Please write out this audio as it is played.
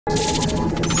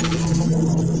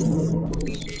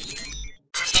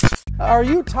Are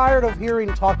you tired of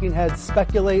hearing talking heads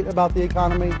speculate about the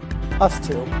economy? Us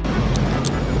too.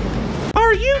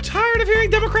 Are you tired of hearing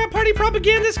Democrat Party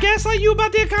propagandists gaslight you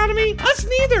about the economy? Us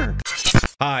neither.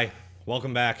 Hi,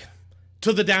 welcome back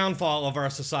to the downfall of our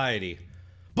society.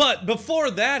 But before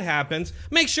that happens,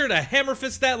 make sure to hammer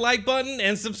fist that like button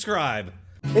and subscribe.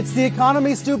 It's the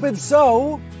economy, stupid,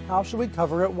 so how should we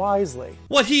cover it wisely?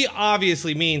 What he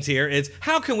obviously means here is,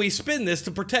 how can we spin this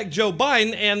to protect Joe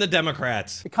Biden and the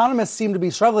Democrats? Economists seem to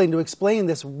be struggling to explain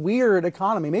this weird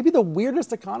economy, maybe the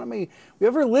weirdest economy we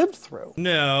ever lived through.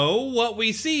 No, what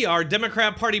we see are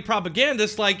Democrat Party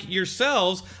propagandists like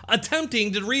yourselves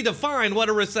attempting to redefine what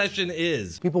a recession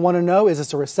is. People want to know, is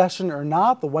this a recession or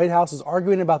not? The White House is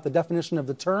arguing about the definition of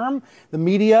the term. The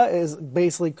media is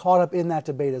basically caught up in that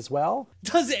debate as well.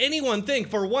 Does anyone think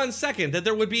for 1 second that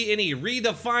there would be any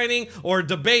redefining or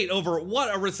debate over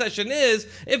what a recession is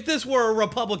if this were a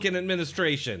Republican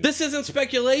administration? This isn't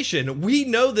speculation. We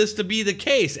know this to be the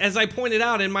case, as I pointed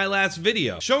out in my last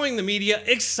video, showing the media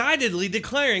excitedly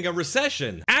declaring a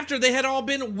recession after they had all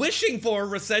been wishing for a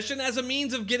recession as a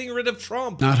means of getting rid of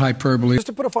Trump. Not hyperbole. Just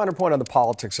to put a finer point on the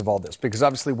politics of all this, because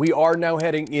obviously we are now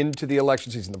heading into the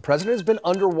election season. The president has been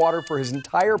underwater for his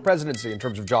entire presidency in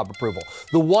terms of job approval.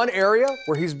 The one area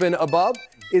where he's been above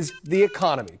is the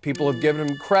economy. People have given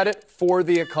him credit for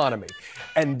the economy.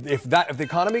 And if the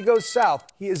economy goes south,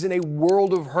 he is in a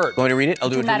world of hurt. Going to read it? I'll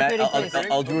do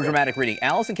a dramatic reading.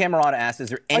 Allison Camerata asks, is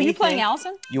there anything... Are you playing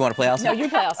Allison? You want to play Allison? No, you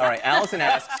play Allison. All right, Allison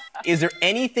asks, is there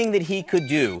anything that he could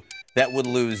do that would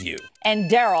lose you? And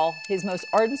Daryl, his most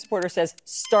ardent supporter, says,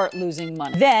 start losing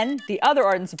money. Then the other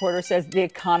ardent supporter says, the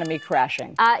economy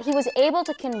crashing. He was able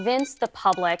to convince the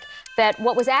public that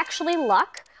what was actually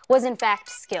luck was in fact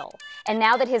skill. And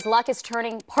now that his luck is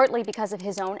turning partly because of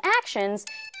his own actions,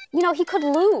 you know, he could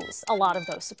lose a lot of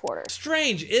those supporters.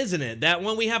 Strange, isn't it, that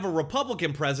when we have a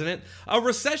Republican president, a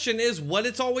recession is what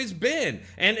it's always been,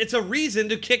 and it's a reason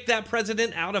to kick that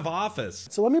president out of office.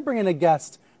 So let me bring in a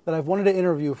guest that I've wanted to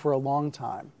interview for a long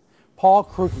time, Paul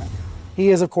Krugman. He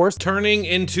is, of course, turning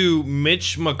into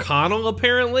Mitch McConnell,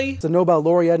 apparently. He's a Nobel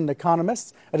laureate and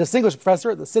economist, a distinguished professor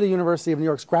at the City University of New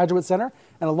York's Graduate Center,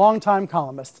 and a longtime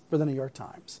columnist for the New York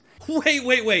Times.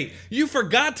 Wait. You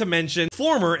forgot to mention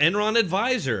former Enron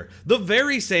advisor, the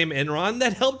very same Enron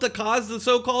that helped to cause the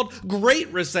so-called Great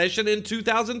Recession in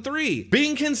 2003,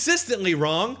 being consistently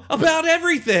wrong about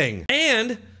everything.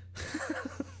 And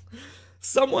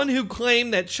someone who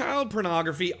claimed that child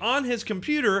pornography on his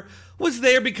computer was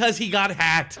there because he got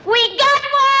hacked. We got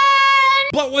one!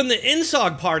 But when the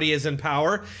INSOG party is in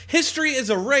power, history is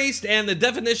erased and the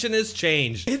definition is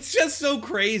changed. It's just so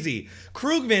crazy.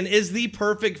 Krugman is the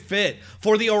perfect fit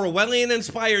for the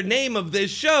Orwellian-inspired name of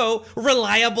this show,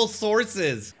 Reliable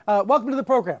Sources. Welcome to the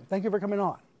program. Thank you for coming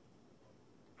on.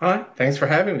 Hi, thanks for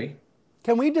having me.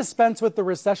 Can we dispense with the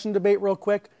recession debate real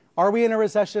quick? Are we in a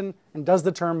recession, and does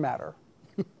the term matter?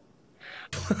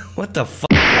 What the fuck?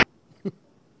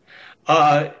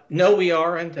 No, we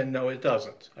aren't, and no, it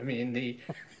doesn't. I mean, the...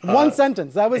 One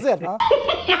sentence, that was it, huh?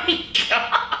 Oh my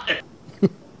God!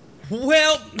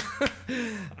 Well,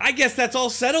 I guess that's all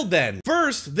settled then.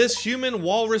 First, this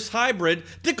human-walrus hybrid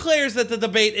declares that the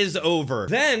debate is over.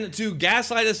 Then, to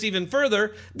gaslight us even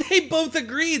further, they both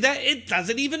agree that it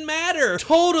doesn't even matter.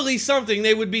 Totally something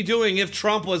they would be doing if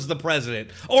Trump was the president,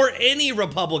 or any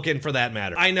Republican for that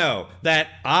matter. I know that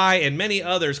I and many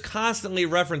others constantly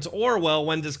reference Orwell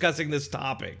when discussing this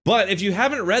topic. But if you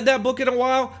haven't read that book in a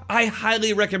while, I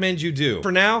highly recommend you do.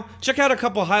 For now, check out a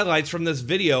couple highlights from this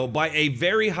video by a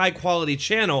very high-quality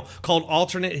channel called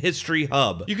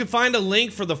AlternateHistoryHub. You can find a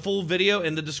link for the full video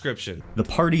in the description. The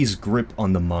party's grip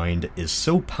on the mind is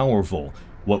so powerful,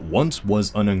 what once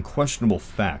was an unquestionable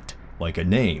fact, like a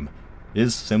name,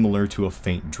 is similar to a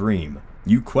faint dream.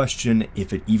 You question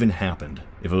if it even happened,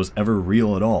 if it was ever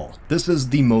real at all. This is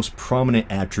the most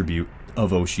prominent attribute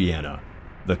of Oceania,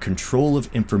 the control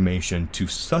of information to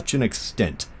such an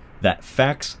extent that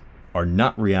facts are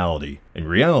not reality, and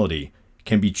reality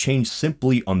can be changed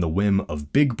simply on the whim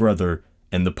of Big Brother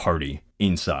and the party,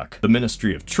 INSOC. The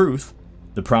Ministry of Truth,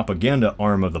 the propaganda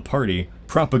arm of the party.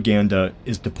 Propaganda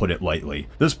is to put it lightly.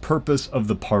 This purpose of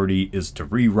the party is to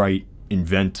rewrite,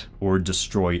 invent, or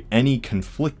destroy any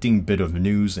conflicting bit of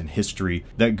news and history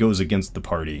that goes against the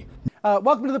party.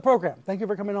 Welcome to the program. Thank you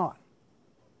for coming on.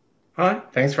 Hi,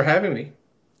 thanks for having me.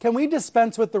 Can we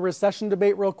dispense with the recession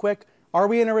debate real quick? Are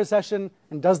we in a recession,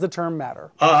 and does the term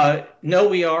matter? No,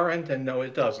 we aren't, and no,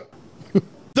 it doesn't.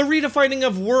 the redefining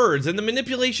of words and the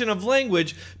manipulation of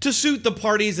language to suit the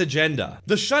party's agenda,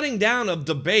 the shutting down of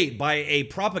debate by a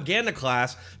propaganda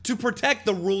class to protect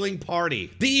the ruling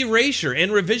party, the erasure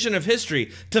and revision of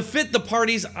history to fit the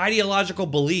party's ideological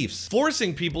beliefs,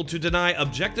 forcing people to deny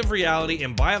objective reality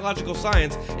and biological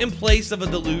science in place of a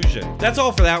delusion. That's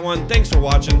all for that one. Thanks for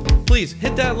watching. Please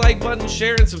hit that like button,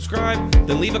 share, and subscribe,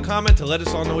 then leave a comment to let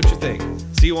us all know what you think.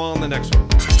 See you all in the next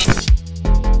one.